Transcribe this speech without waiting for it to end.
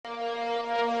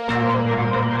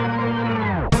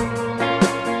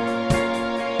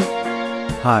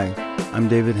Hi, I'm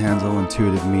David Hansel,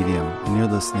 Intuitive Medium, and you're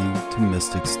listening to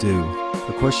Mystic Stew.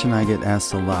 The question I get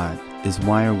asked a lot is,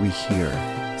 why are we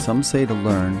here? Some say to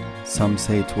learn, some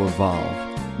say to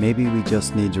evolve. Maybe we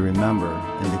just need to remember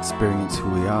and experience who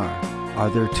we are. Are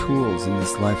there tools in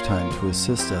this lifetime to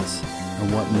assist us,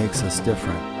 and what makes us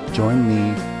different? Join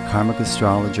me, karmic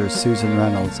astrologer Susan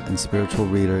Reynolds, and spiritual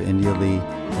reader India Lee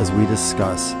as we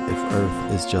discuss if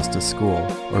Earth is just a school,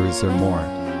 or is there more,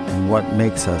 and what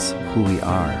makes us who we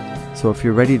are. So if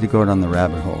you're ready to go down the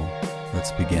rabbit hole,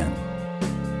 let's begin.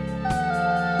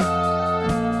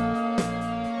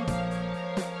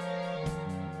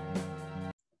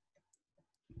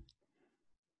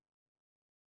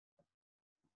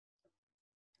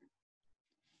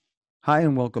 Hi,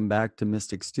 and welcome back to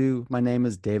Mystic Stew. My name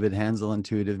is David Hansel,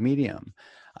 Intuitive Medium.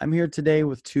 I'm here today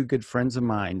with two good friends of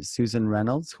mine, Susan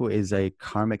Reynolds, who is a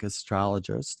karmic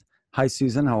astrologist. Hi,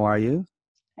 Susan. How are you?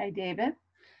 Hey, David.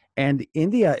 And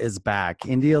India is back,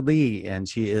 India Lee, and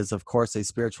she is, of course, a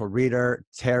spiritual reader,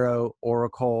 tarot,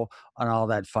 oracle, and all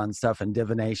that fun stuff, and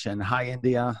divination. Hi,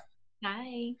 India.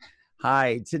 Hi.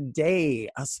 Hi. Today,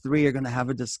 us three are going to have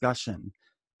a discussion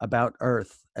about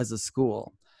Earth as a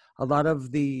school. A lot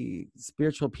of the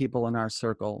spiritual people in our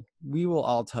circle, we will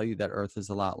all tell you that Earth is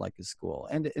a lot like a school,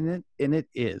 and it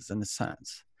is in a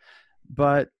sense.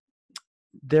 But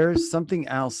there's something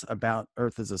else about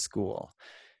Earth as a school.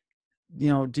 You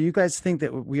know, do you guys think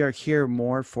that we are here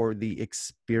more for the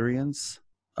experience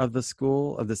of the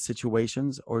school, of the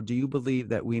situations, or do you believe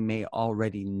that we may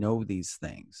already know these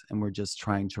things and we're just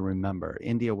trying to remember?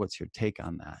 India, what's your take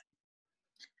on that?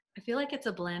 I feel like it's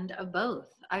a blend of both.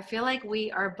 I feel like we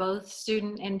are both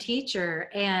student and teacher,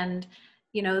 and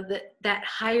that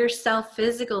higher self,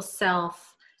 physical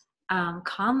self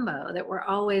combo that we're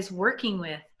always working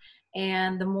with.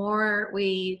 And the more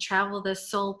we travel this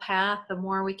soul path, the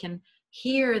more we can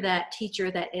hear that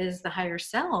teacher that is the higher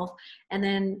self, and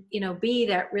then be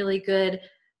that really good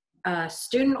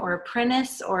student or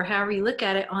apprentice, or however you look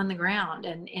at it, on the ground,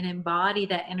 and embody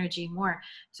that energy more.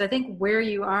 So I think where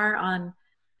you are on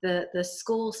the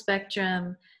school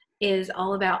spectrum is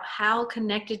all about how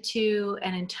connected to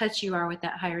and in touch you are with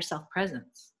that higher self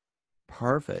presence.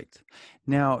 Perfect.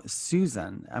 Now,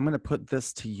 Susan, I'm going to put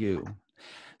this to you.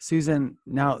 Susan,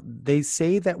 now they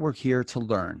say that we're here to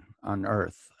learn on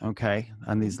Earth, okay,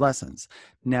 on these lessons.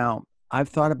 Now, I've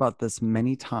thought about this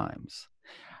many times.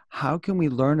 How can we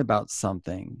learn about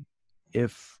something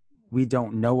if we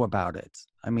don't know about it?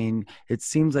 I mean, it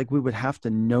seems like we would have to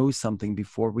know something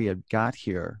before we had got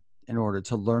here in order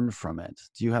to learn from it.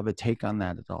 Do you have a take on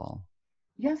that at all?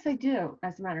 Yes, I do,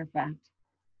 as a matter of fact,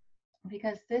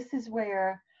 because this is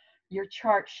where your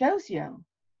chart shows you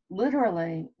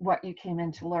literally what you came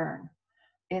in to learn.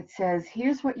 It says,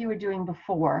 here's what you were doing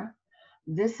before.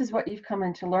 This is what you've come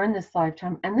in to learn this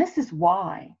lifetime, and this is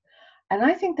why. And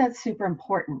I think that's super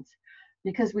important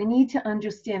because we need to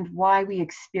understand why we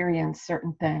experience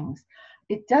certain things.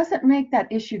 It doesn't make that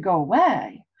issue go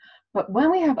away, but when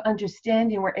we have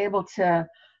understanding, we're able to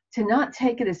not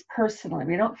take it as personally.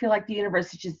 We don't feel like the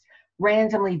universe is just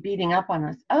randomly beating up on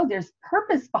us. Oh, there's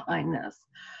purpose behind this.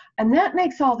 And that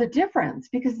makes all the difference,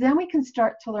 because then we can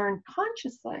start to learn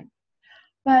consciously.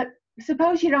 But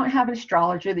suppose you don't have an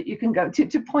astrologer that you can go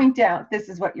to point out this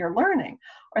is what you're learning,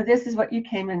 or this is what you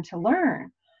came in to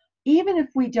learn. Even if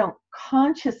we don't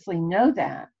consciously know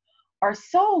that, our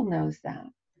soul knows that.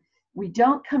 We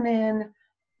don't come in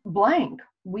blank.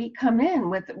 We come in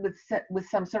with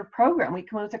some sort of program. We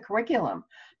come in with a curriculum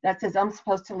that says, I'm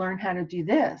supposed to learn how to do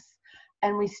this.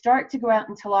 And we start to go out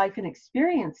into life and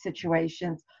experience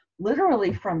situations,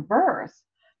 literally from birth,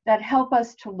 that help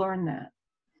us to learn that.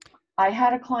 I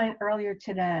had a client earlier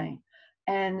today,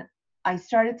 and I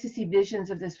started to see visions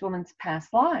of this woman's past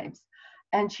lives.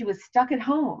 And she was stuck at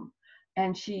home,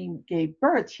 and she gave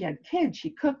birth, she had kids,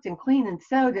 she cooked and cleaned and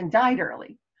sewed and died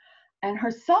early. And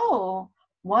her soul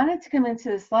wanted to come into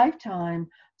this lifetime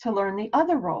to learn the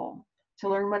other role, to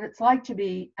learn what it's like to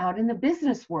be out in the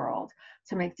business world,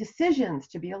 to make decisions,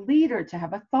 to be a leader, to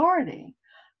have authority.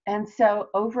 And so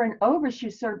over and over, she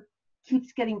sort of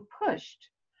keeps getting pushed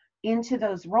into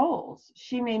those roles.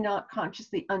 She may not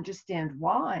consciously understand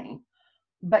why,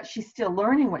 but she's still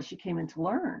learning what she came in to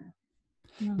learn.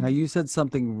 Now, you said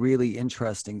something really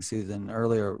interesting, Susan,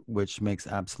 earlier, which makes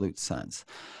absolute sense.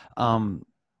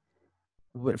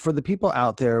 For the people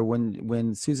out there,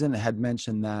 when Susan had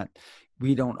mentioned that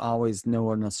we don't always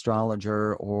know an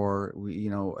astrologer, or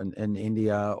an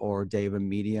India or David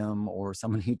medium, or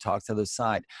someone who talks to the other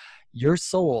side, your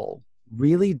soul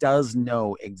really does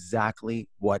know exactly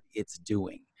what it's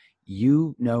doing.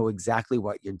 you know exactly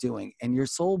what you're doing, and your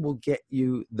soul will get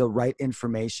you the right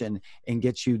information and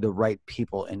get you the right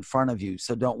people in front of you.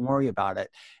 So don't worry about it.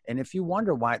 And if you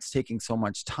wonder why it's taking so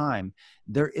much time,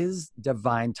 there is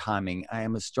divine timing. I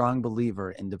am a strong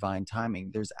believer in divine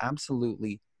timing. There's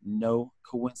absolutely no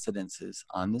coincidences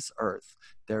on this earth.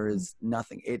 There is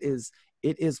nothing. It is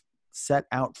set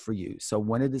out for you. So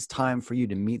when it is time for you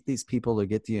to meet these people or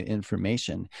get the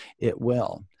information, it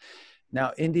will.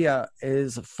 Now, India,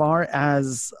 as far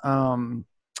as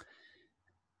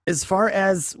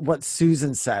what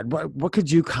Susan said, what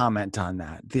could you comment on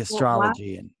that? The Well,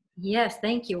 astrology and yes,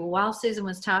 thank you. While Susan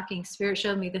was talking, Spirit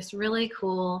showed me this really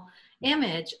cool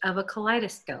image of a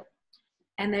kaleidoscope.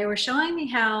 And they were showing me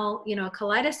how, a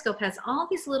kaleidoscope has all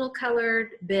these little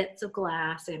colored bits of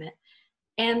glass in it.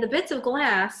 And the bits of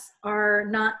glass are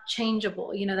not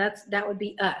changeable. That would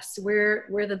be us. We're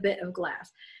the bit of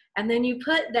glass. And then you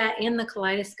put that in the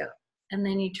kaleidoscope. And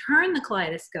then you turn the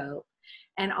kaleidoscope,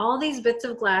 and all these bits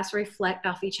of glass reflect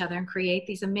off each other and create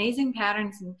these amazing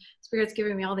patterns. And Spirit's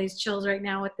giving me all these chills right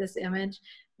now with this image,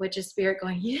 which is Spirit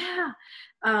going, yeah.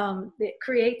 It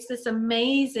creates this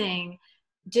amazing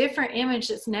different image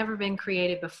that's never been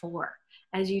created before.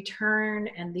 As you turn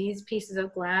and these pieces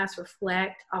of glass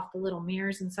reflect off the little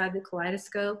mirrors inside the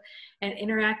kaleidoscope and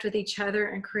interact with each other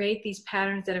and create these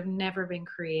patterns that have never been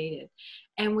created.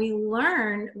 And we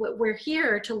learn what we're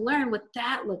here to learn what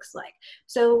that looks like.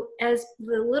 So as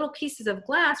the little pieces of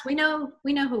glass, we know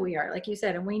who we are, like you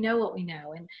said, and we know what we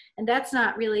know. And that's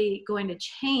not really going to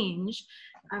change.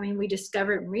 I mean, we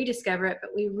discover it and rediscover it, but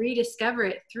we rediscover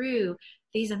it through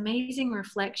these amazing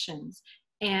reflections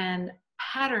and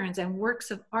patterns and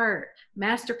works of art,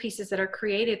 masterpieces that are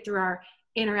created through our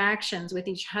interactions with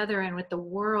each other and with the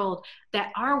world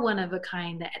that are one of a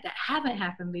kind, that haven't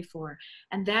happened before.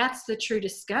 And that's the true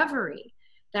discovery.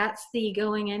 That's the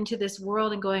going into this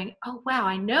world and going, oh, wow,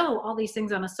 I know all these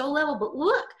things on a soul level, but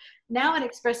look, now it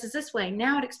expresses this way.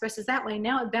 Now it expresses that way.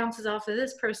 Now it bounces off of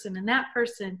this person and that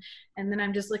person. And then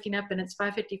I'm just looking up and it's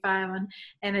 5:55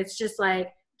 and it's just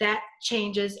like, that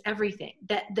changes everything.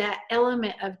 That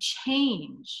element of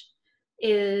change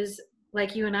is,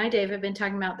 like you and I, Dave, have been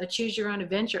talking about, the choose your own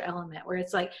adventure element, where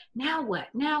it's like, now what,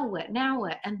 now what, now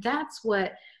what? And that's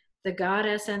what the God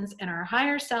essence and our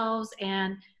higher selves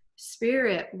and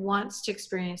Spirit wants to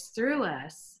experience through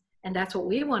us. And that's what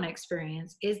we want to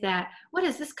experience, is that, what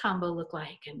does this combo look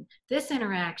like? And this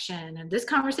interaction and this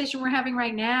conversation we're having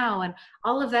right now, and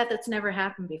all of that's never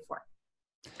happened before.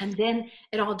 And then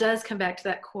it all does come back to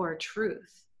that core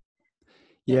truth.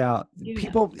 yeah,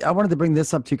 people, I wanted to bring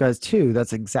this up to you guys too.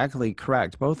 That's exactly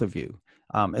correct. Both of you.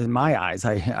 In my eyes,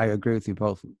 I agree with you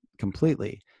both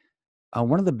completely.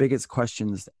 One of the biggest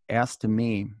questions asked to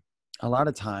me a lot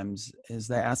of times is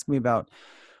they ask me about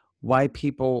why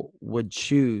people would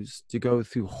choose to go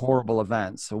through horrible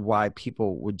events, or why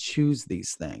people would choose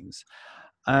these things.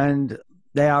 And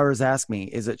they always ask me,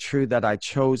 is it true that I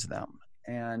chose them?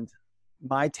 And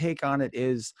my take on it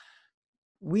is,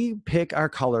 we pick our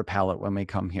color palette when we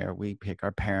come here. We pick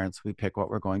our parents. We pick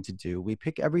what we're going to do. We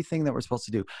pick everything that we're supposed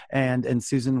to do. And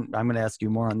Susan, I'm going to ask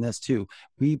you more on this too.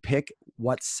 We pick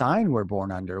what sign we're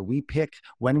born under. We pick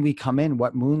when we come in,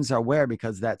 what moons are where,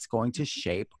 because that's going to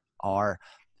shape our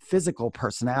physical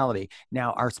personality.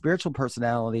 Now, our spiritual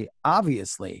personality,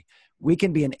 obviously, we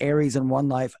can be an Aries in one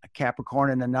life, a Capricorn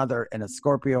in another, and a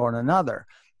Scorpio in another.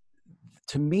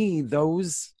 To me,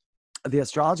 the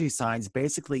astrology signs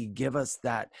basically give us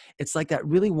that. It's like that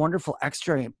really wonderful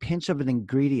extra pinch of an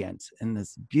ingredient in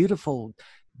this beautiful,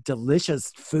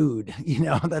 delicious food.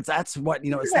 That's what,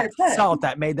 it's that salt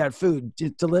that made that food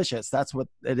delicious. That's what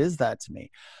it is, that to me.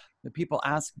 The people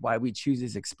ask why we choose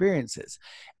these experiences.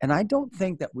 And I don't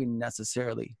think that we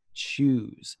necessarily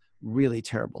choose really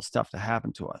terrible stuff to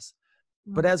happen to us.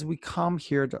 But as we come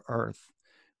here to Earth,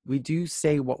 we do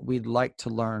say what we'd like to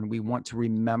learn. We want to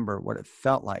remember what it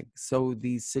felt like. So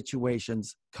these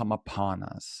situations come upon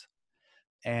us.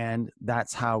 And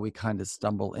that's how we kind of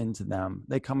stumble into them.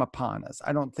 They come upon us.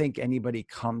 I don't think anybody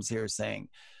comes here saying,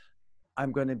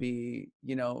 I'm going to be,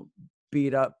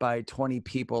 beat up by 20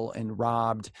 people and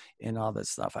robbed and all this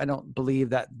stuff. I don't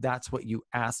believe that that's what you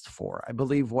asked for. I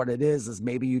believe what it is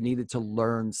maybe you needed to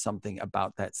learn something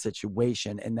about that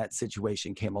situation, and that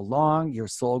situation came along. Your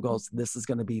soul goes, this is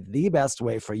going to be the best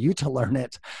way for you to learn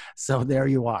it. So there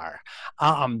you are.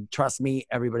 Trust me,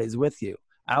 everybody's with you.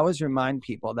 I always remind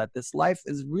people that this life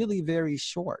is really very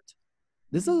short.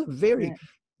 This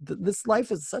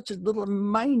life is such a little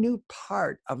minute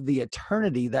part of the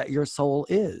eternity that your soul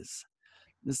is.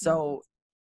 So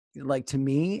like to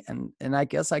me, and I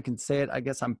guess I can say it, I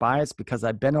guess I'm biased because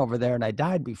I've been over there and I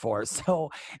died before. So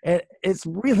it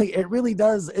really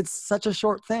does. It's such a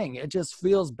short thing. It just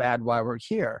feels bad while we're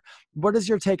here. What is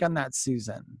your take on that,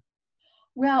 Susan?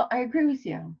 Well, I agree with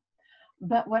you.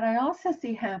 But what I also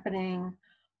see happening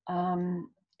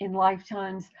in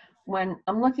lifetimes, when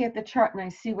I'm looking at the chart and I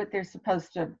see what they're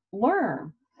supposed to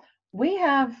learn, we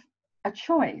have a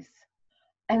choice.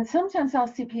 And sometimes I'll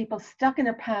see people stuck in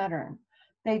a pattern.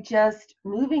 They just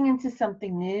moving into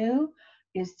something new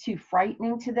is too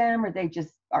frightening to them, or they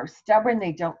just are stubborn.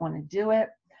 They don't want to do it.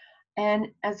 And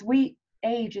as we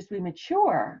age, as we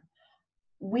mature,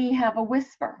 we have a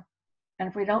whisper. And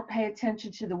if we don't pay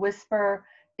attention to the whisper,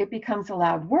 it becomes a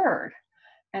loud word.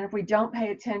 And if we don't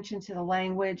pay attention to the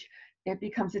language, it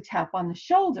becomes a tap on the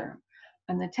shoulder.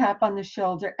 And the tap on the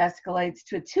shoulder escalates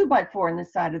to a 2x4 in the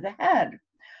side of the head.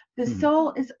 The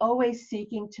soul is always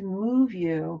seeking to move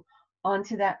you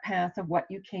onto that path of what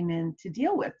you came in to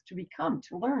deal with, to become,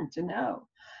 to learn, to know.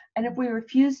 And if we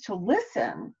refuse to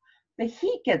listen, the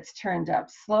heat gets turned up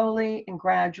slowly and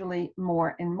gradually,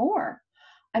 more and more,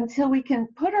 until we can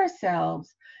put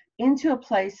ourselves into a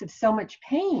place of so much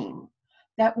pain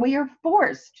that we are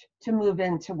forced to move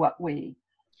into what we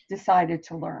decided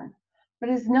to learn. But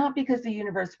it's not because the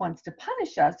universe wants to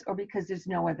punish us or because there's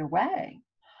no other way.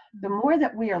 The more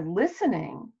that we are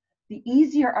listening, the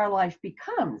easier our life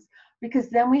becomes, because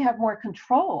then we have more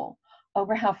control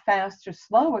over how fast or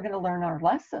slow we're going to learn our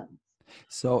lessons.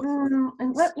 So,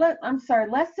 And I'm sorry,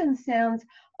 lesson sounds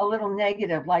a little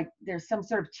negative, like there's some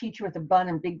sort of teacher with a bun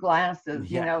and big glasses,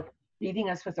 yeah. you know, beating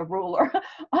us with a ruler.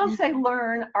 I'll say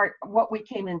learn what we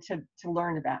came in to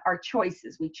learn about, our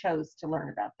choices we chose to learn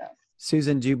about this.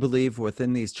 Susan, do you believe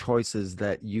within these choices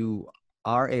that you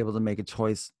are able to make a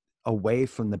choice away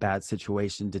from the bad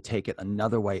situation to take it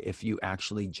another way if you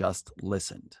actually just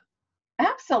listened?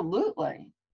 Absolutely.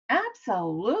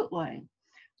 Absolutely.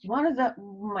 One of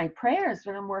my prayers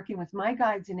when I'm working with my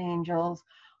guides and angels,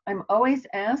 I'm always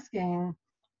asking,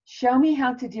 show me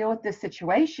how to deal with this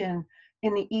situation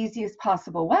in the easiest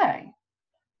possible way.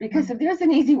 Because if there's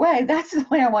an easy way, that's the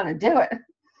way I want to do it.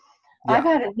 Yeah. I've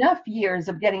had enough years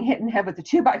of getting hit in the head with a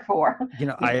 2x4. You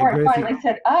know, I agree. I finally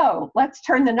said, "Oh, let's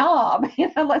turn the knob.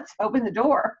 Let's open the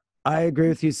door." I agree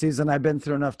with you, Susan. I've been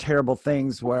through enough terrible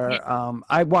things where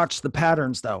I watch the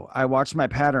patterns, though. I watch my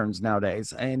patterns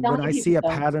nowadays. And when I see a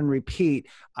pattern repeat,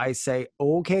 I say,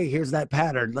 okay, here's that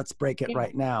pattern. Let's break it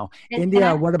right now.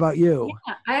 India, what about you?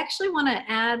 Yeah, I actually want to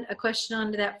add a question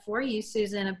onto that for you,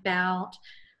 Susan, about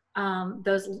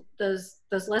those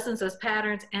lessons, those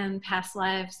patterns, and past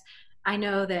lives. I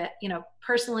know that,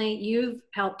 personally, you've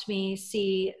helped me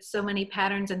see so many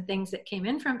patterns and things that came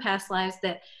in from past lives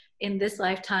that in this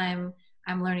lifetime,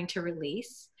 I'm learning to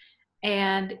release.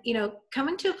 And,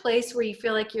 coming to a place where you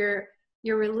feel like you're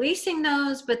releasing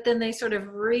those, but then they sort of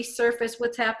resurface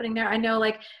what's happening there. I know,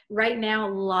 like right now,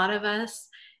 a lot of us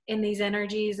in these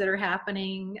energies that are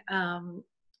happening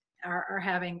are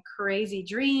having crazy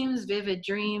dreams, vivid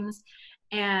dreams.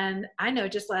 And I know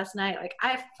just last night, like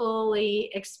I fully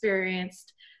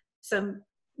experienced some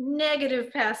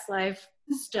negative past life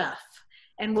stuff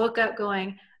and woke up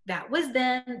going, that was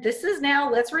then, this is now,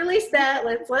 let's release that.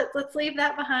 Let's leave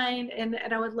that behind. And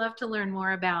I would love to learn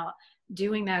more about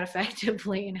doing that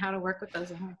effectively and how to work with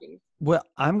those energies. Well,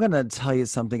 I'm going to tell you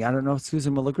something. I don't know if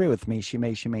Susan will agree with me. She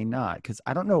may not, because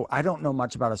I don't know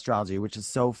much about astrology, which is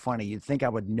so funny. You'd think I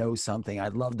would know something. I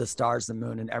love the stars, the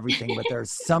moon, and everything, but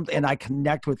there's something, and I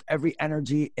connect with every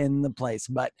energy in the place.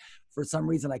 But for some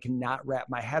reason, I cannot wrap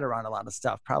my head around a lot of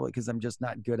stuff, probably because I'm just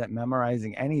not good at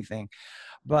memorizing anything.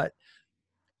 But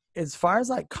as far as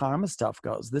like karma stuff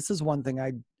goes, this is one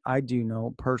thing I do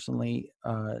know personally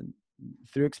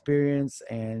through experience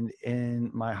and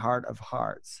in my heart of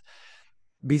hearts.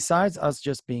 Besides us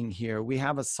just being here, we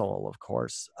have a soul, of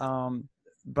course.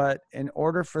 But in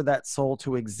order for that soul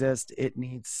to exist, it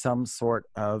needs some sort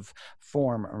of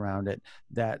form around it,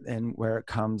 and where it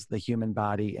comes the human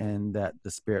body and that the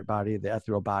spirit body, the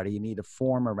ethereal body, you need a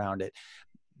form around it.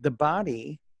 The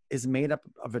body is made up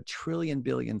of 1 trillion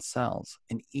billion cells,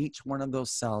 and each one of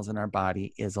those cells in our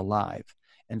body is alive.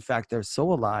 In fact, they're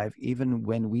so alive, even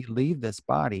when we leave this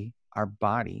body, our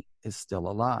body is still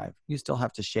alive. You still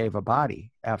have to shave a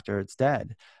body after it's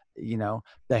dead. The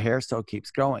hair still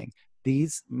keeps growing.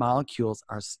 These molecules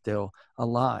are still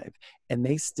alive, and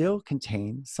they still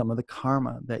contain some of the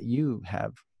karma that you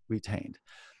have retained,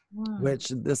 which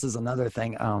this is another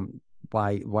thing,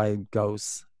 why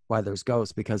there's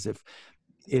ghosts, because if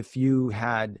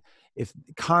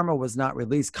karma was not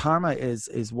released, karma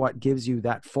is what gives you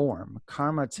that form.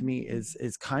 Karma to me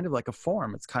is kind of like a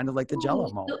form. It's kind of like the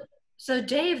Jell-O moment. So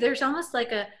Dave, there's almost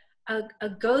like a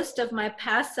ghost of my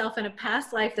past self in a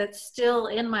past life that's still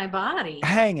in my body.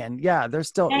 Hanging. Yeah, there's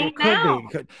still, Hanging it could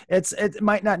be. out. It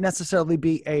might not necessarily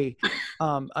be a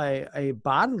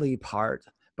bodily part,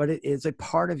 but it is a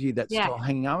part of you that's Yeah. still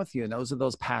hanging out with you. And those are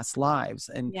those past lives.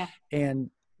 Yeah.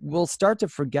 And we'll start to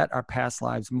forget our past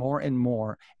lives more and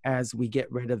more as we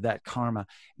get rid of that karma.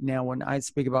 Now, when I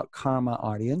speak about karma,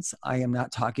 audience, I am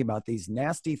not talking about these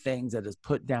nasty things that is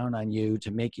put down on you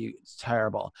to make you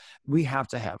terrible. We have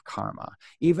to have karma.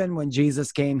 Even when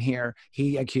Jesus came here,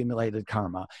 he accumulated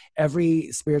karma.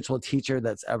 Every spiritual teacher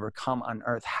that's ever come on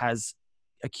earth has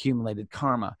accumulated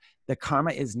karma. The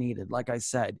karma is needed. Like I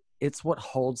said, it's what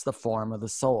holds the form of the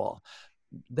soul.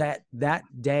 That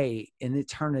day in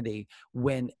eternity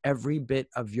when every bit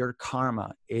of your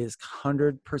karma is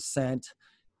 100%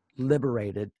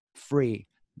 liberated, free,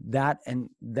 then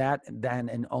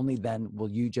and only then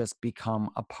will you just become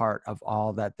a part of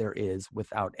all that there is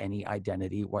without any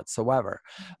identity whatsoever.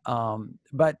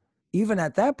 But even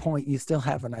at that point, you still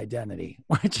have an identity,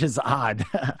 which is odd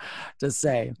to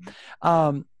say.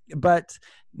 But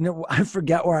no, I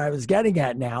forget where I was getting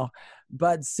at now.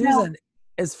 But Susan,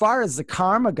 as far as the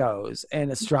karma goes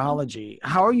and astrology,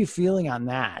 how are you feeling on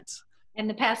that? And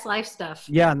the past life stuff.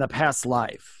 Yeah, in the past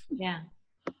life. Yeah.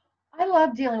 I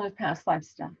love dealing with past life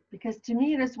stuff because to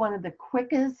me it is one of the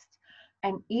quickest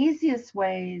and easiest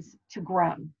ways to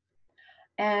grow.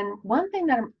 And one thing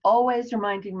that I'm always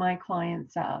reminding my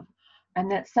clients of,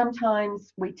 and that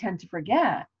sometimes we tend to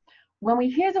forget, when we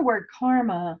hear the word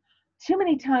karma, too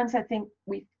many times I think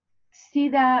we see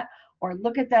that or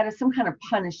look at that as some kind of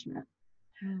punishment.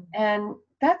 And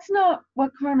that's not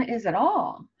what karma is at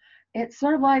all. It's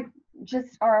sort of like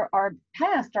just our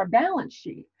past, our balance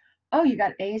sheet. Oh, you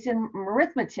got A's in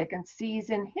arithmetic and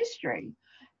C's in history.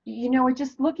 You know, we're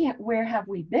just looking at where have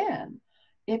we been.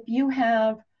 If you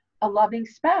have a loving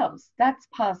spouse, that's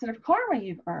positive karma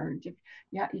you've earned.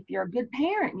 If you're a good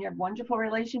parent and you have a wonderful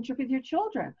relationship with your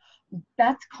children,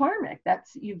 that's karmic.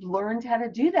 You've learned how to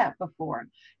do that before.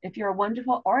 If you're a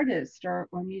wonderful artist or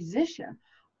musician,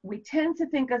 we tend to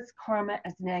think of karma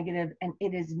as negative, and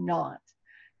it is not.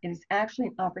 It is actually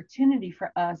an opportunity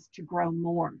for us to grow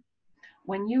more.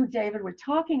 When you, David, were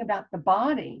talking about the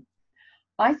body,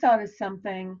 I thought of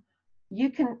something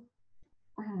I don't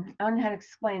know how to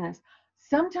explain this.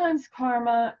 Sometimes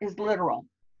karma is literal.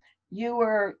 You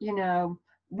were,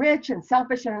 rich and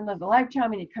selfish in another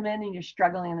lifetime, and you come in and you're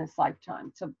struggling in this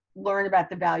lifetime to learn about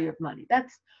the value of money.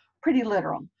 That's pretty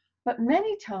literal. But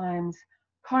many times,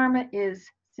 karma is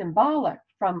symbolic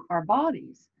from our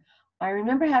bodies. I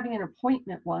remember having an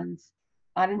appointment once.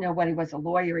 I don't know what he was, a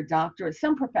lawyer, a doctor, or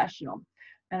some professional.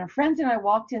 And a friend and I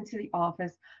walked into the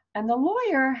office, and the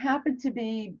lawyer happened to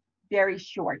be very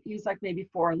short. He was like maybe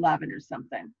 4'11" or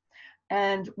something.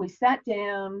 And we sat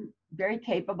down, very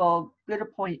capable, good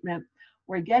appointment.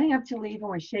 We're getting up to leave and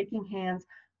we're shaking hands.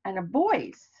 And a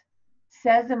voice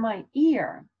says in my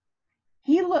ear,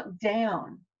 he looked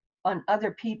down on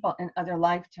other people in other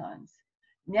lifetimes.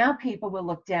 Now people will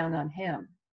look down on him.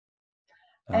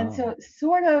 And so it's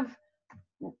sort of,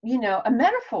 a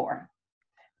metaphor.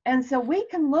 And so we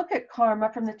can look at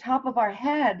karma from the top of our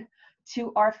head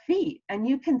to our feet, and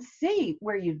you can see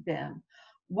where you've been.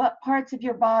 What parts of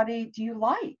your body do you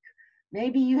like?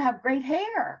 Maybe you have great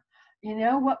hair.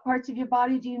 What parts of your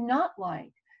body do you not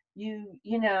like? You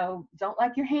don't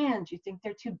like your hands. You think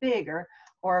they're too big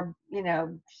or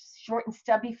short and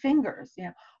stubby fingers.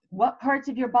 What parts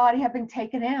of your body have been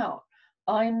taken out?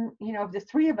 I'm, of the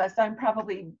three of us, I'm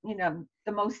probably,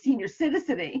 the most senior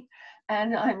citizen-y,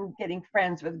 and I'm getting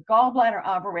friends with gallbladder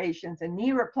operations and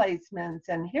knee replacements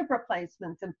and hip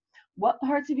replacements. And what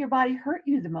parts of your body hurt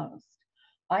you the most?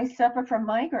 I suffer from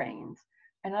migraines,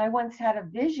 and I once had a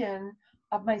vision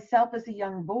of myself as a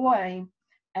young boy,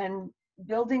 and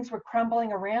buildings were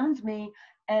crumbling around me,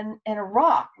 and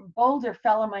a boulder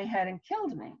fell on my head and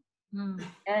killed me.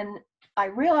 And I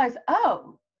realized,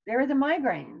 oh, there are the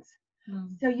migraines.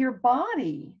 So your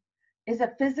body is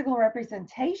a physical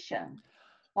representation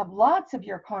of lots of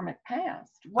your karmic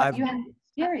past, what you have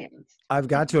experienced. I've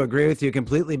got to agree with you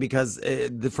completely because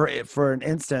for an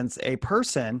instance, a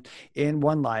person in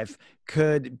one life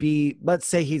could be, let's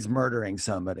say he's murdering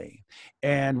somebody.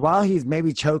 And while he's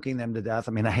maybe choking them to death,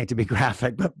 I mean, I hate to be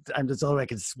graphic, but I'm just the only way I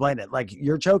can explain it. Like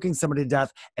you're choking somebody to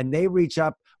death and they reach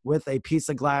up with a piece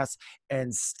of glass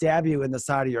and stab you in the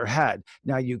side of your head.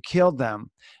 Now you killed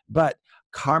them, but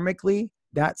karmically,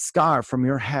 that scar from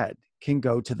your head can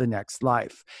go to the next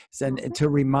life. And to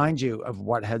remind you of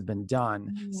what has been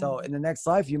done. So in the next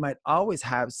life, you might always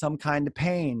have some kind of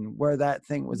pain where that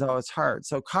thing was always hurt.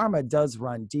 So karma does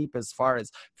run deep as far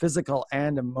as physical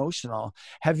and emotional.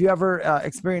 Have you ever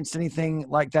experienced anything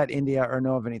like that, India, or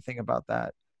know of anything about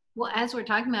that? Well, as we're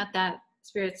talking about that,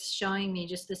 Spirit's showing me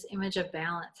just this image of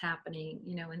balance happening.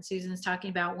 You know, when Susan's talking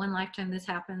about one lifetime this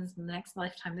happens, the next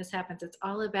lifetime this happens, it's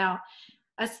all about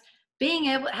us being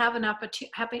able to have an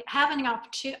opportunity, having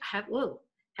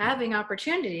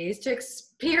opportunities to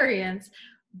experience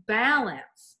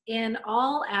balance in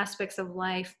all aspects of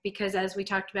life. Because as we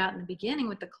talked about in the beginning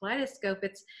with the kaleidoscope,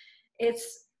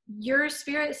 it's your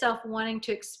spirit self wanting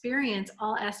to experience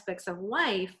all aspects of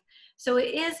life. So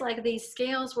it is like these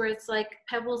scales where it's like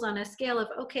pebbles on a scale of,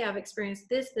 okay, I've experienced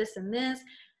this, this, and this.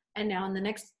 And now in the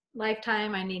next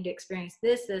lifetime, I need to experience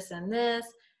this, this, and this.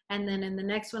 And then in the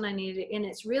next one, I need to, and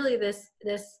it's really this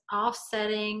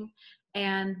offsetting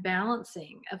and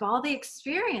balancing of all the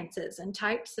experiences and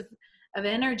types of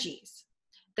energies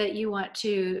that you want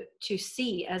to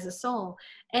see as a soul.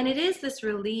 And it is this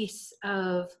release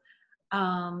of,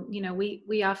 you know,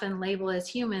 we often label as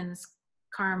humans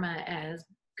karma as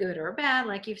good or bad,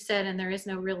 like you've said, and there is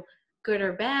no real good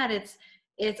or bad.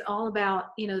 It's all about,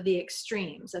 you know, the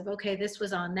extremes of, okay, this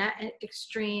was on that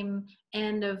extreme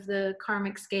end of the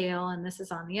karmic scale, and this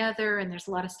is on the other, and there's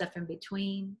a lot of stuff in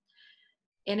between.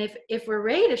 And if we're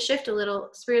ready to shift a little,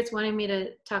 Spirit's wanting me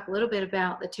to talk a little bit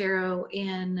about the tarot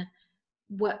in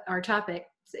what our topic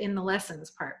in the lessons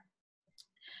part,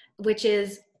 which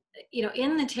is, you know,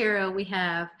 in the tarot we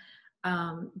have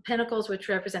pentacles, which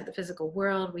represent the physical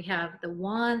world. We have the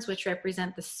wands, which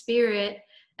represent the spirit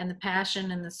and the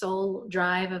passion and the soul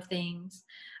drive of things.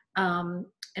 And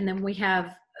then we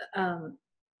have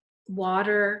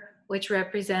water, which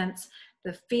represents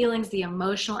the feelings, the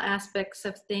emotional aspects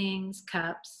of things,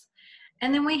 cups.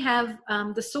 And then we have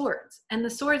the swords. And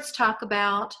the swords talk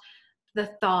about the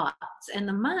thoughts and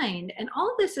the mind. And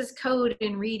all of this is code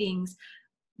in readings.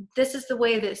 This is the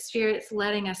way that Spirit's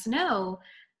letting us know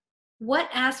what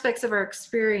aspects of our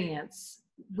experience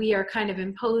we are kind of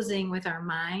imposing with our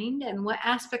mind, and what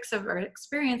aspects of our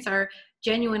experience are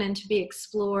genuine and to be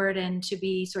explored and to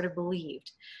be sort of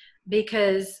believed.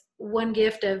 Because one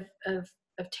gift of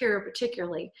tarot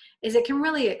particularly is it can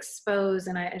really expose,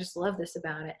 and I just love this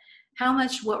about it, how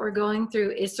much what we're going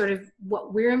through is sort of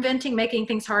what we're inventing, making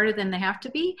things harder than they have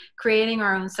to be, creating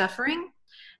our own suffering,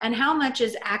 and how much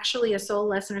is actually a soul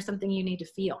lesson or something you need to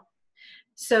feel.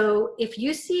 So if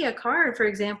you see a card, for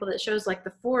example, that shows like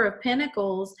the 4 of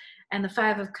Pentacles and the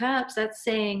 5 of Cups, that's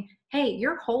saying, hey,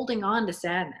 you're holding on to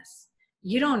sadness.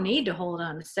 You don't need to hold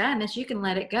on to sadness. You can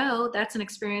let it go. That's an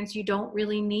experience you don't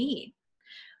really need.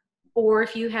 Or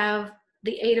if you have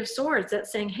the 8 of Swords,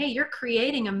 that's saying, hey, you're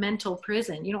creating a mental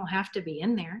prison. You don't have to be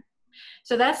in there.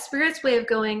 So that's Spirit's way of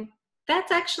going,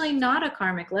 that's actually not a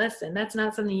karmic lesson. That's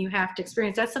not something you have to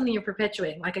experience. That's something you're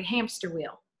perpetuating, like a hamster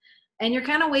wheel. And you're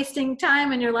kind of wasting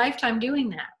time in your lifetime doing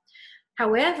that.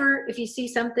 However, if you see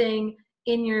something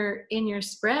in your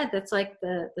spread that's like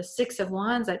the 6 of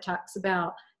Wands that talks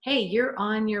about, hey, you're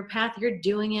on your path, you're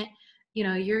doing it, you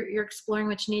know, you're exploring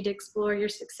what you need to explore, you're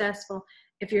successful.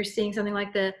 If you're seeing something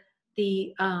like the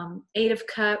 8 of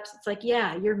Cups, it's like,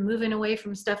 yeah, you're moving away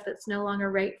from stuff that's no longer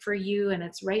right for you, and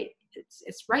it's right,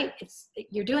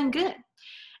 you're doing good.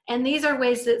 And these are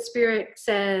ways that Spirit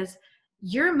says,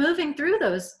 you're moving through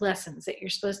those lessons that you're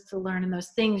supposed to learn, and those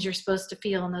things you're supposed to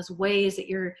feel, and those ways that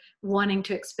you're wanting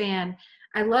to expand.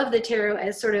 I love the tarot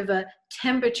as sort of a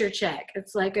temperature check.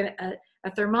 It's like a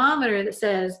thermometer that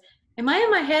says, am I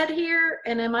in my head here?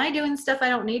 And am I doing stuff I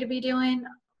don't need to be doing?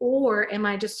 Or am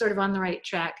I just sort of on the right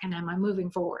track, and am I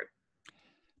moving forward?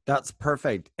 That's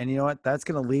perfect. And you know what? That's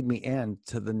going to lead me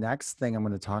into the next thing I'm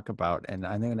going to talk about. And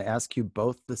I'm going to ask you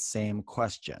both the same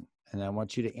question. And I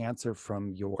want you to answer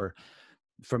from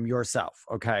yourself.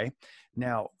 Okay.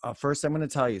 Now, first I'm going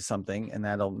to tell you something, and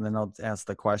then I'll ask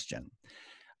the question.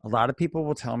 A lot of people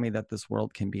will tell me that this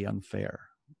world can be unfair,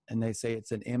 and they say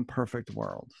it's an imperfect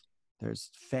world. There's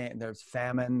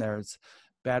famine, there's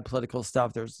bad political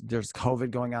stuff, there's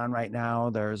COVID going on right now,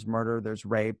 there's murder, there's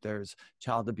rape, there's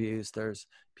child abuse, there's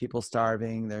people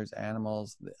starving, there's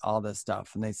animals, all this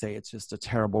stuff. And they say it's just a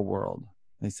terrible world.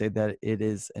 They say that it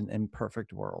is an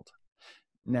imperfect world.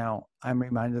 Now, I'm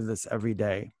reminded of this every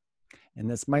day, and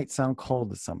this might sound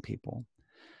cold to some people,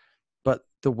 but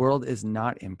the world is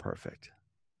not imperfect.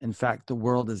 In fact, the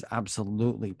world is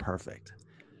absolutely perfect.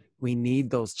 We need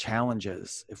those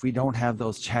challenges. If we don't have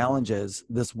those challenges,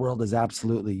 this world is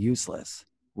absolutely useless.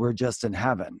 We're just in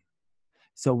heaven.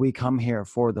 So we come here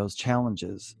for those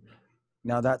challenges.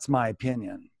 Now, that's my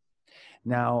opinion.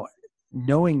 Now,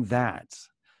 knowing that,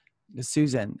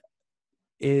 Susan,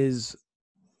 is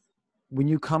when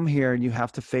you come here and you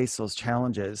have to face those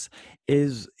challenges,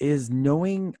 is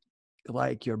knowing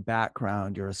like your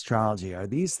background, your astrology, are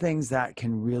these things that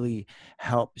can really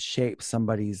help shape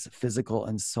somebody's physical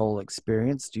and soul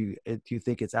experience? Do you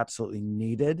think it's absolutely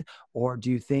needed, or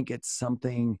do you think it's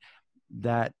something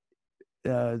that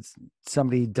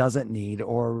somebody doesn't need?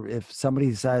 Or if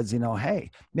somebody says, hey,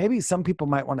 maybe some people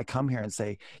might want to come here and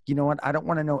say, you know what, I don't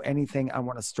want to know anything, I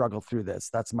want to struggle through this,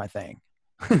 that's my thing.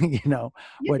 You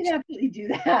Which, can absolutely do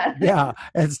that. yeah,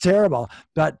 it's terrible.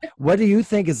 But what do you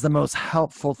think is the most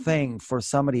helpful thing for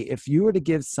somebody, if you were to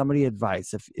give somebody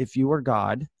advice, if you were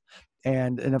God,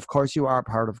 and of course you are a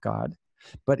part of God,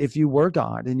 but if you were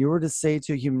God and you were to say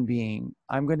to a human being,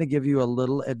 I'm going to give you a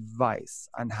little advice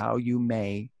on how you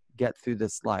may get through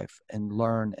this life and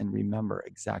learn and remember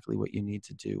exactly what you need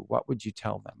to do, what would you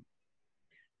tell them?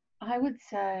 I would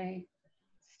say,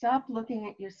 stop looking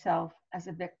at yourself as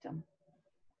a victim.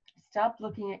 Stop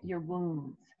looking at your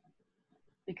wounds,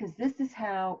 because this is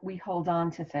how we hold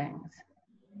on to things.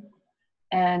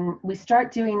 And we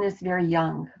start doing this very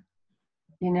young.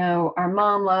 Our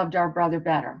mom loved our brother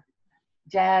better.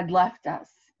 Dad left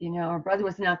us. Our brother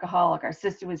was an alcoholic. Our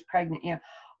sister was pregnant.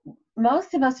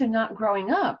 Most of us are not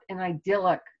growing up in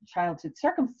idyllic childhood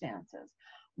circumstances.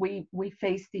 We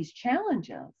face these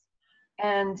challenges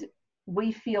and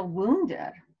we feel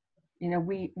wounded.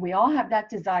 We all have that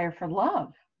desire for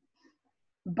love.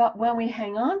 But when we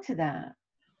hang on to that,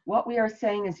 what we are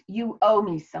saying is, you owe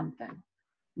me something.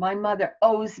 My mother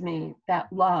owes me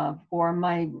that love, or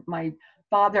my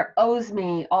father owes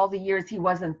me all the years he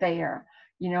wasn't there.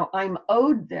 I'm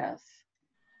owed this.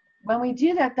 When we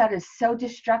do that, that is so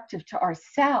destructive to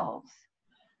ourselves,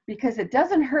 because it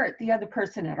doesn't hurt the other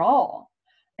person at all.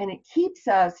 And it keeps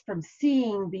us from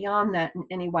seeing beyond that in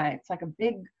any way. It's like a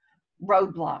big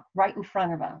roadblock right in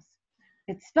front of us.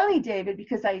 It's funny, David,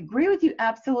 because I agree with you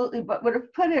absolutely, but would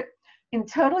have put it in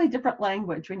totally different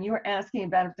language. When you were asking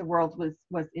about if the world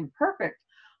was imperfect,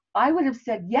 I would have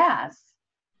said, yes,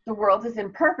 the world is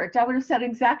imperfect. I would have said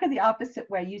exactly the opposite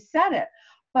way you said it,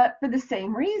 but for the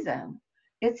same reason.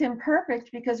 It's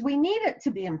imperfect because we need it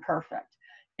to be imperfect.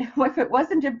 If it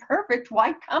wasn't imperfect,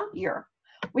 why come here?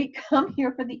 We come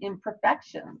here for the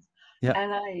imperfections. Yeah.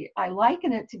 And I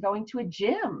liken it to going to a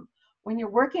gym. When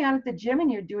you're working out at the gym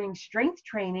and you're doing strength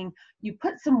training, you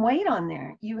put some weight on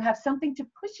there. You have something to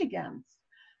push against.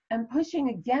 And pushing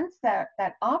against that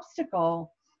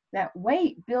obstacle, that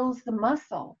weight builds the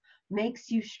muscle,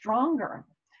 makes you stronger.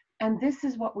 And this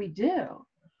is what we do.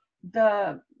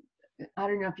 I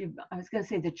don't know if I was going to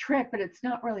say the trick, but it's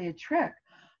not really a trick.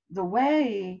 The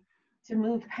way to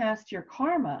move past your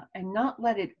karma and not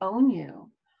let it own you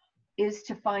is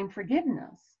to find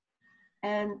forgiveness.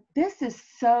 And this is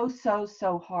so, so,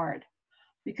 so hard,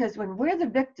 because when we're the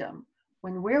victim,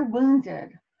 when we're wounded,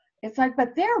 it's like,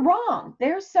 but they're wrong.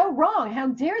 They're so wrong. How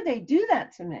dare they do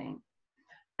that to me?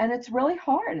 And it's really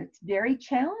hard. It's very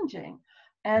challenging.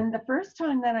 And the first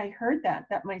time that I heard that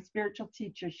my spiritual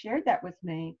teacher shared that with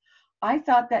me, I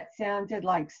thought that sounded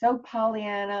like so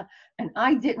Pollyanna, and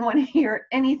I didn't want to hear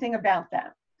anything about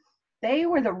that. They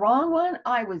were the wrong one.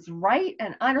 I was right,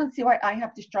 and I don't see why I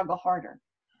have to struggle harder.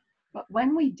 But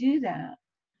when we do that,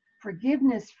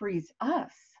 forgiveness frees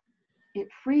us. It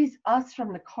frees us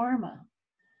from the karma.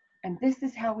 And this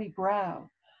is how we grow.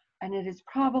 And it is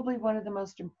probably one of the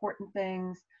most important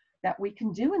things that we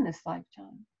can do in this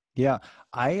lifetime. Yeah.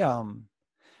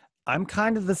 I'm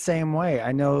kind of the same way.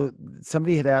 I know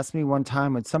somebody had asked me one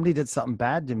time, when somebody did something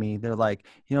bad to me, they're like,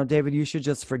 David, you should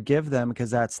just forgive them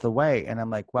because that's the way. And I'm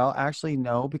like, well, actually,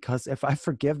 no, because if I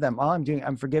forgive them, all I'm doing,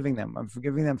 I'm forgiving them. I'm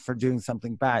forgiving them for doing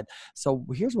something bad. So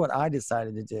here's what I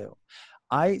decided to do.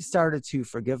 I started to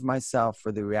forgive myself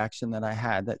for the reaction that I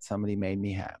had that somebody made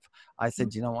me have. I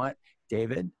said, you know what,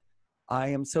 David, I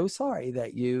am so sorry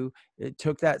that you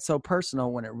took that so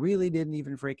personal when it really didn't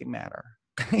even freaking matter.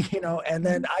 And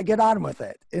then I get on with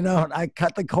it, and I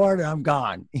cut the cord and I'm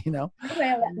gone, Well,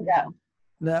 let them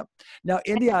go. Now,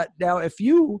 India, if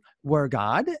you were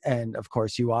God, and of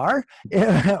course you are,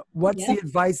 what's the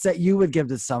advice that you would give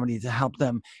to somebody to help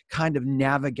them kind of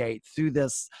navigate through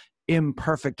this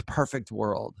imperfect, perfect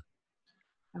world?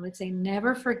 I would say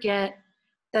never forget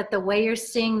that the way you're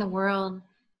seeing the world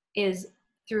is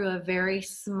through a very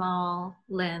small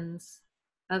lens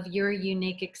of your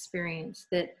unique experience.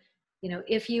 That,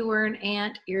 if you were an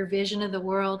ant, your vision of the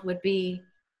world would be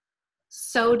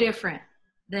so different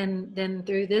than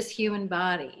through this human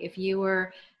body. If you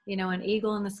were, an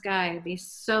eagle in the sky, it'd be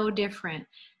so different.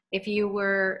 If you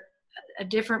were a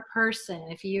different person,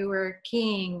 if you were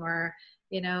king or,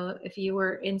 if you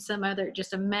were in some other,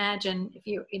 just imagine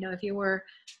if you were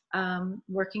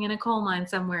working in a coal mine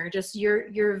somewhere, just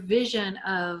your vision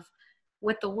of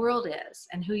what the world is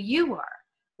and who you are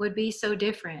would be so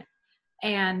different.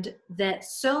 And that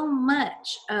so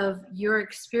much of your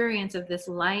experience of this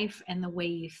life and the way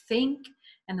you think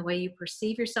and the way you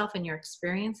perceive yourself and your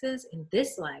experiences in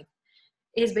this life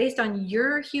is based on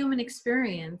your human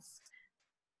experience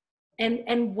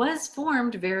and was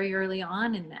formed very early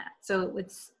on in that. So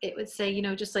it would say,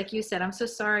 just like you said, I'm so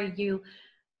sorry you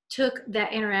took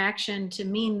that interaction to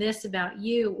mean this about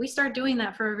you. We start doing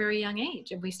that for a very young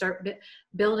age, and we start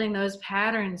building those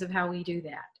patterns of how we do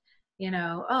that.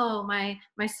 Oh,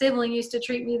 my sibling used to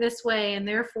treat me this way, and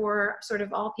therefore sort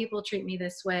of all people treat me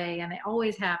this way, and it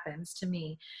always happens to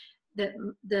me.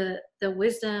 The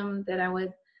wisdom that I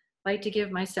would like to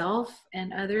give myself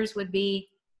and others would be,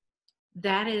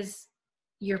 that is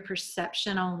your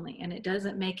perception only, and it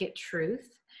doesn't make it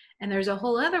truth. And there's a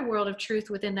whole other world of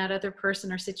truth within that other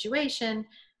person or situation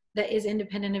that is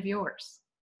independent of yours.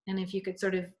 And if you could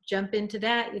sort of jump into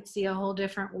that, you'd see a whole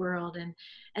different world, and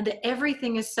that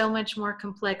everything is so much more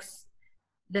complex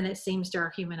than it seems to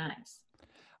our human eyes.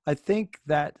 I think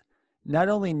that not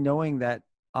only knowing that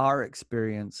our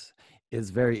experience is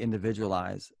very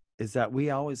individualized, is that we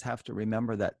always have to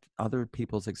remember that other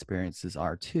people's experiences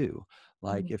are too.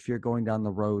 Like if you're going down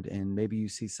the road and maybe you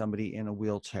see somebody in a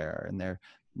wheelchair and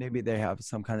maybe they have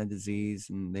some kind of disease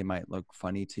and they might look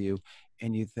funny to you,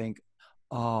 and you think,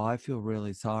 oh, I feel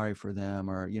really sorry for them.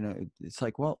 Or, it's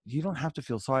like, well, you don't have to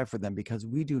feel sorry for them, because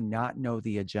we do not know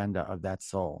the agenda of that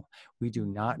soul. We do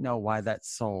not know why that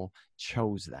soul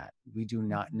chose that. We do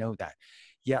not know that.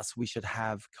 Yes, we should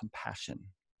have compassion.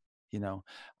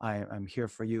 I'm here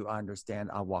for you. I understand.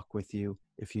 I'll walk with you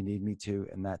if you need me to,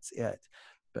 and that's it.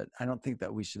 But I don't think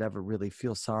that we should ever really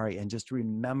feel sorry, and just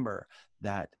remember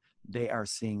that they are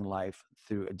seeing life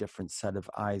through a different set of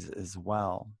eyes as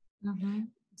well. Mm-hmm.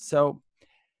 So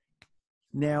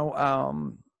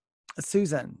now,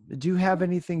 Susan, do you have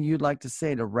anything you'd like to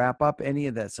say to wrap up any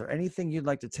of this, or anything you'd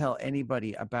like to tell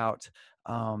anybody about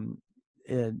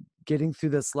getting through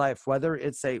this life, whether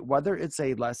it's a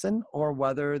lesson or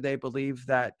whether they believe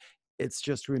that it's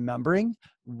just remembering?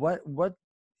 What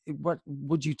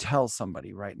would you tell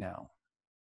somebody right now?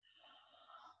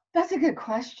 That's a good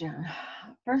question.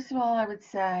 First of all, I would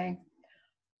say,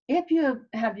 if you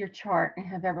have your chart and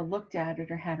have ever looked at it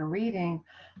or had a reading,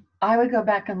 I would go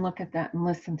back and look at that and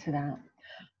listen to that.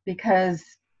 Because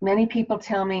many people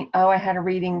tell me, oh, I had a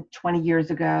reading 20 years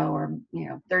ago or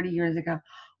 30 years ago.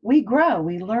 We grow,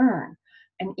 we learn.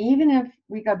 And even if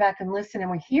we go back and listen and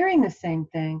we're hearing the same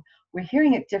thing, we're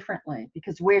hearing it differently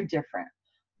because we're different.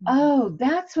 Mm-hmm. Oh,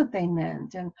 that's what they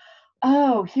meant. And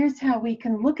oh, here's how we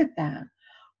can look at that.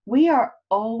 We are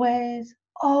always,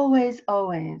 always,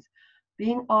 always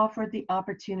being offered the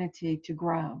opportunity to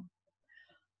grow.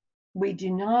 We do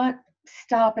not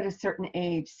stop at a certain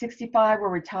age. 65, we're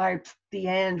retired, the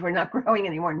end, we're not growing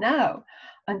anymore. No,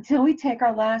 until we take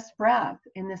our last breath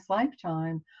in this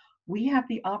lifetime, we have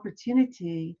the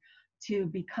opportunity to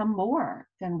become more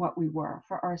than what we were,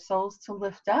 for our souls to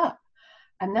lift up.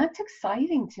 And that's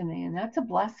exciting to me, and that's a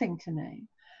blessing to me.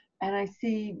 And I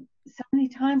see so many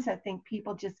times, I think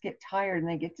people just get tired and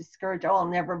they get discouraged. Oh, I'll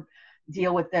never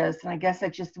deal with this. And I guess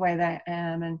that's just the way that I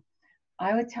am. And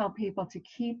I would tell people to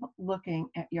keep looking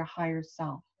at your higher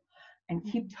self and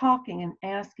keep talking and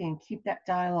asking, keep that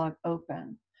dialogue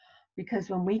open. Because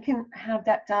when we can have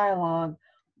that dialogue,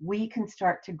 we can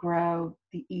start to grow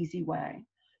the easy way,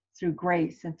 through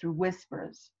grace and through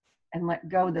whispers, and let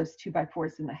go of those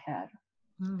 2x4s in the head.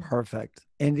 Perfect.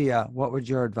 India, what would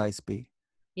your advice be?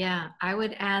 Yeah, I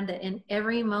would add that in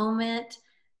every moment,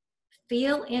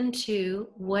 feel into,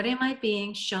 what am I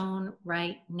being shown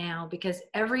right now? Because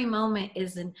every moment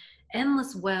is an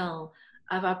endless well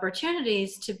of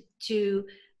opportunities to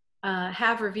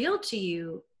have revealed to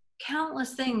you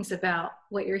countless things about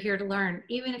what you're here to learn,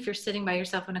 even if you're sitting by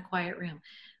yourself in a quiet room.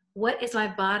 What is my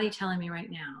body telling me right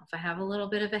now? If I have a little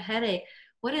bit of a headache,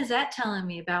 what is that telling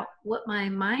me about what my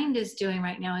mind is doing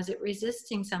right now? Is it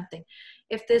resisting something?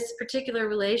 If this particular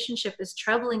relationship is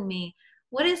troubling me,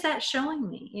 what is that showing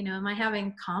me? Am I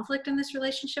having conflict in this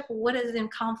relationship? What is in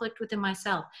conflict within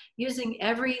myself? Using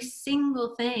every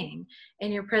single thing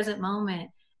in your present moment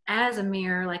as a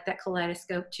mirror, like that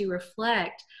kaleidoscope, to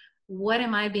reflect, what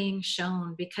am I being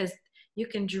shown? Because you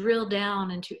can drill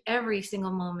down into every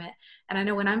single moment. And I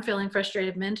know when I'm feeling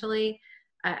frustrated mentally,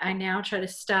 I now try to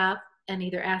stop and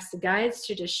either ask the guides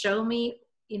to just show me,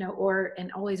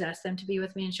 and always ask them to be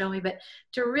with me and show me, but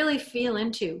to really feel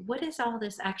into what is all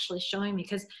this actually showing me?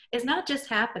 Because it's not just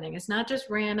happening. It's not just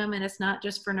random, and it's not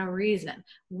just for no reason.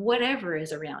 Whatever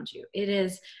is around you, it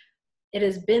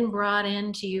has been brought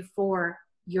into you for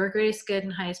your greatest good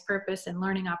and highest purpose and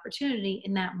learning opportunity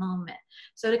in that moment.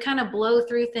 So to kind of blow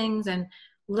through things and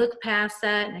look past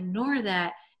that and ignore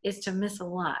that is to miss a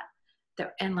lot.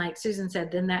 And like Susan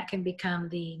said, then that can become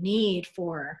the need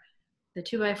for the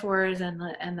 2x4s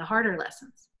and the harder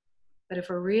lessons. But if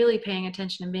we're really paying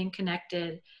attention and being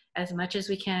connected as much as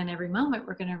we can every moment,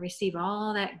 we're going to receive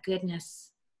all that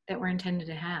goodness that we're intended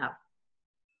to have.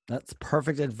 That's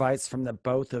perfect advice from the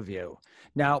both of you.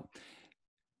 Now,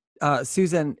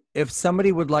 Susan, if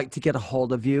somebody would like to get a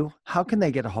hold of you, how can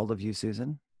they get a hold of you,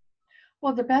 Susan?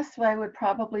 Well, the best way would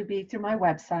probably be through my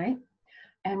website.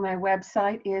 And my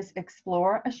website is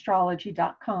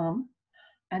exploreastrology.com.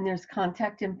 And there's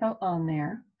contact info on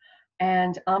there.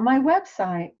 And on my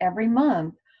website, every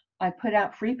month, I put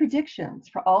out free predictions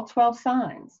for all 12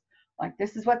 signs. Like,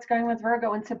 this is what's going with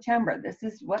Virgo in September. This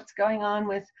is what's going on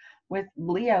with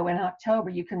Leo in October.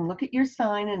 You can look at your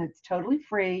sign, and it's totally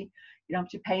free. You don't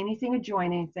have to pay anything or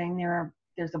join anything.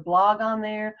 There's a blog on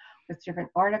there with different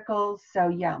articles. So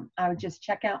yeah, I would just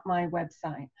check out my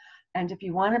website. And if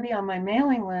you want to be on my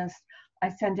mailing list, I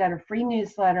send out a free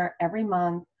newsletter every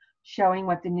month showing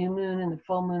what the new moon and the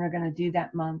full moon are going to do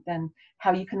that month and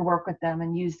how you can work with them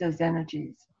and use those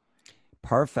energies.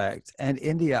 Perfect. And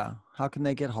India, how can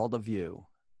they get hold of you?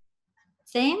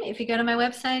 Same. If you go to my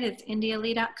website, it's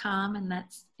indialee.com, and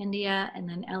that's India and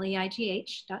then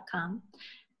leigh.com.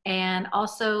 And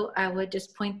also, I would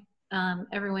just point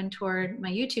everyone toward my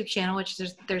YouTube channel, which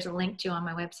there's a link to on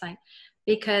my website,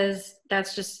 because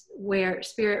that's just where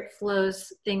Spirit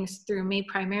flows things through me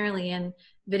primarily in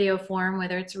video form,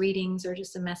 whether it's readings or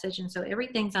just a message. And so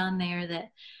everything's on there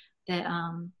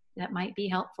that might be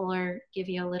helpful or give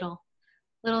you a little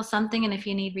something. And if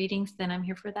you need readings, then I'm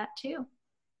here for that too.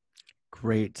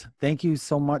 Great. Thank you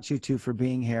so much, you two, for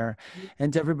being here.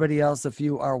 And to everybody else, if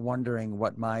you are wondering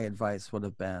what my advice would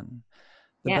have been,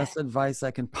 the best advice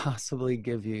I can possibly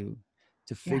give you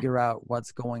to figure out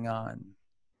what's going on.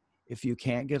 If you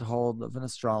can't get hold of an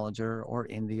astrologer or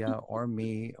India or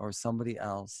me or somebody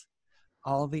else,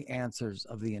 all the answers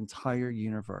of the entire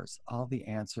universe, all the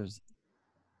answers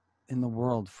in the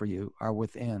world for you are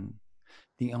within.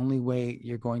 The only way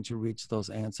you're going to reach those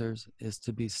answers is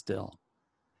to be still.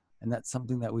 And that's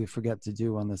something that we forget to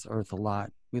do on this earth a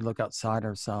lot. We look outside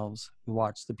ourselves. We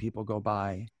watch the people go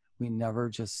by. We never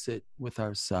just sit with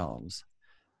ourselves.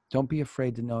 Don't be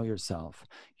afraid to know yourself.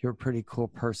 You're a pretty cool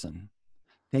person.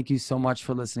 Thank you so much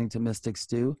for listening to Mystic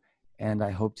Stew, and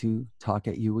I hope to talk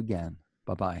at you again.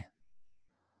 Bye-bye.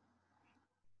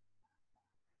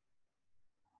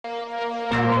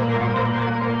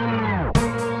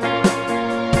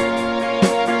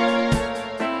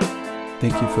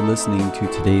 Thank you for listening to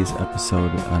today's episode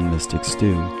on Mystic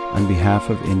Stew. On behalf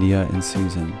of India and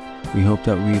Susan, we hope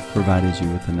that we've provided you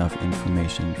with enough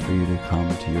information for you to come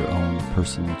to your own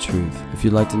personal truth. If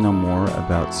you'd like to know more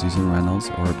about Susan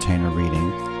Reynolds or obtain a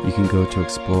reading, you can go to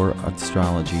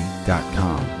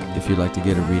exploreastrology.com. If you'd like to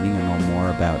get a reading and know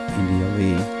more about India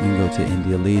Lee, you can go to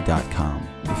indialee.com.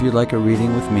 If you'd like a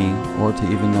reading with me, or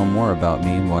to even know more about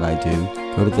me and what I do,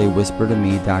 go to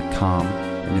theywhispertome.com.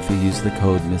 And if you use the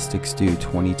code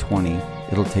MysticStew2020,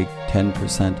 it'll take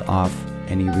 10% off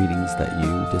any readings that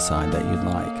you decide that you'd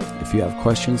like. If you have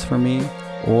questions for me,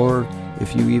 or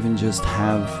if you even just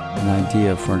have an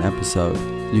idea for an episode,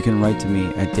 you can write to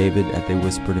me at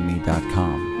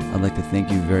david@theywhispertome.com. I'd like to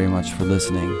thank you very much for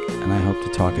listening, and I hope to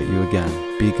talk at you again.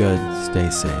 Be good, stay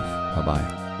safe.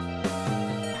 Bye-bye.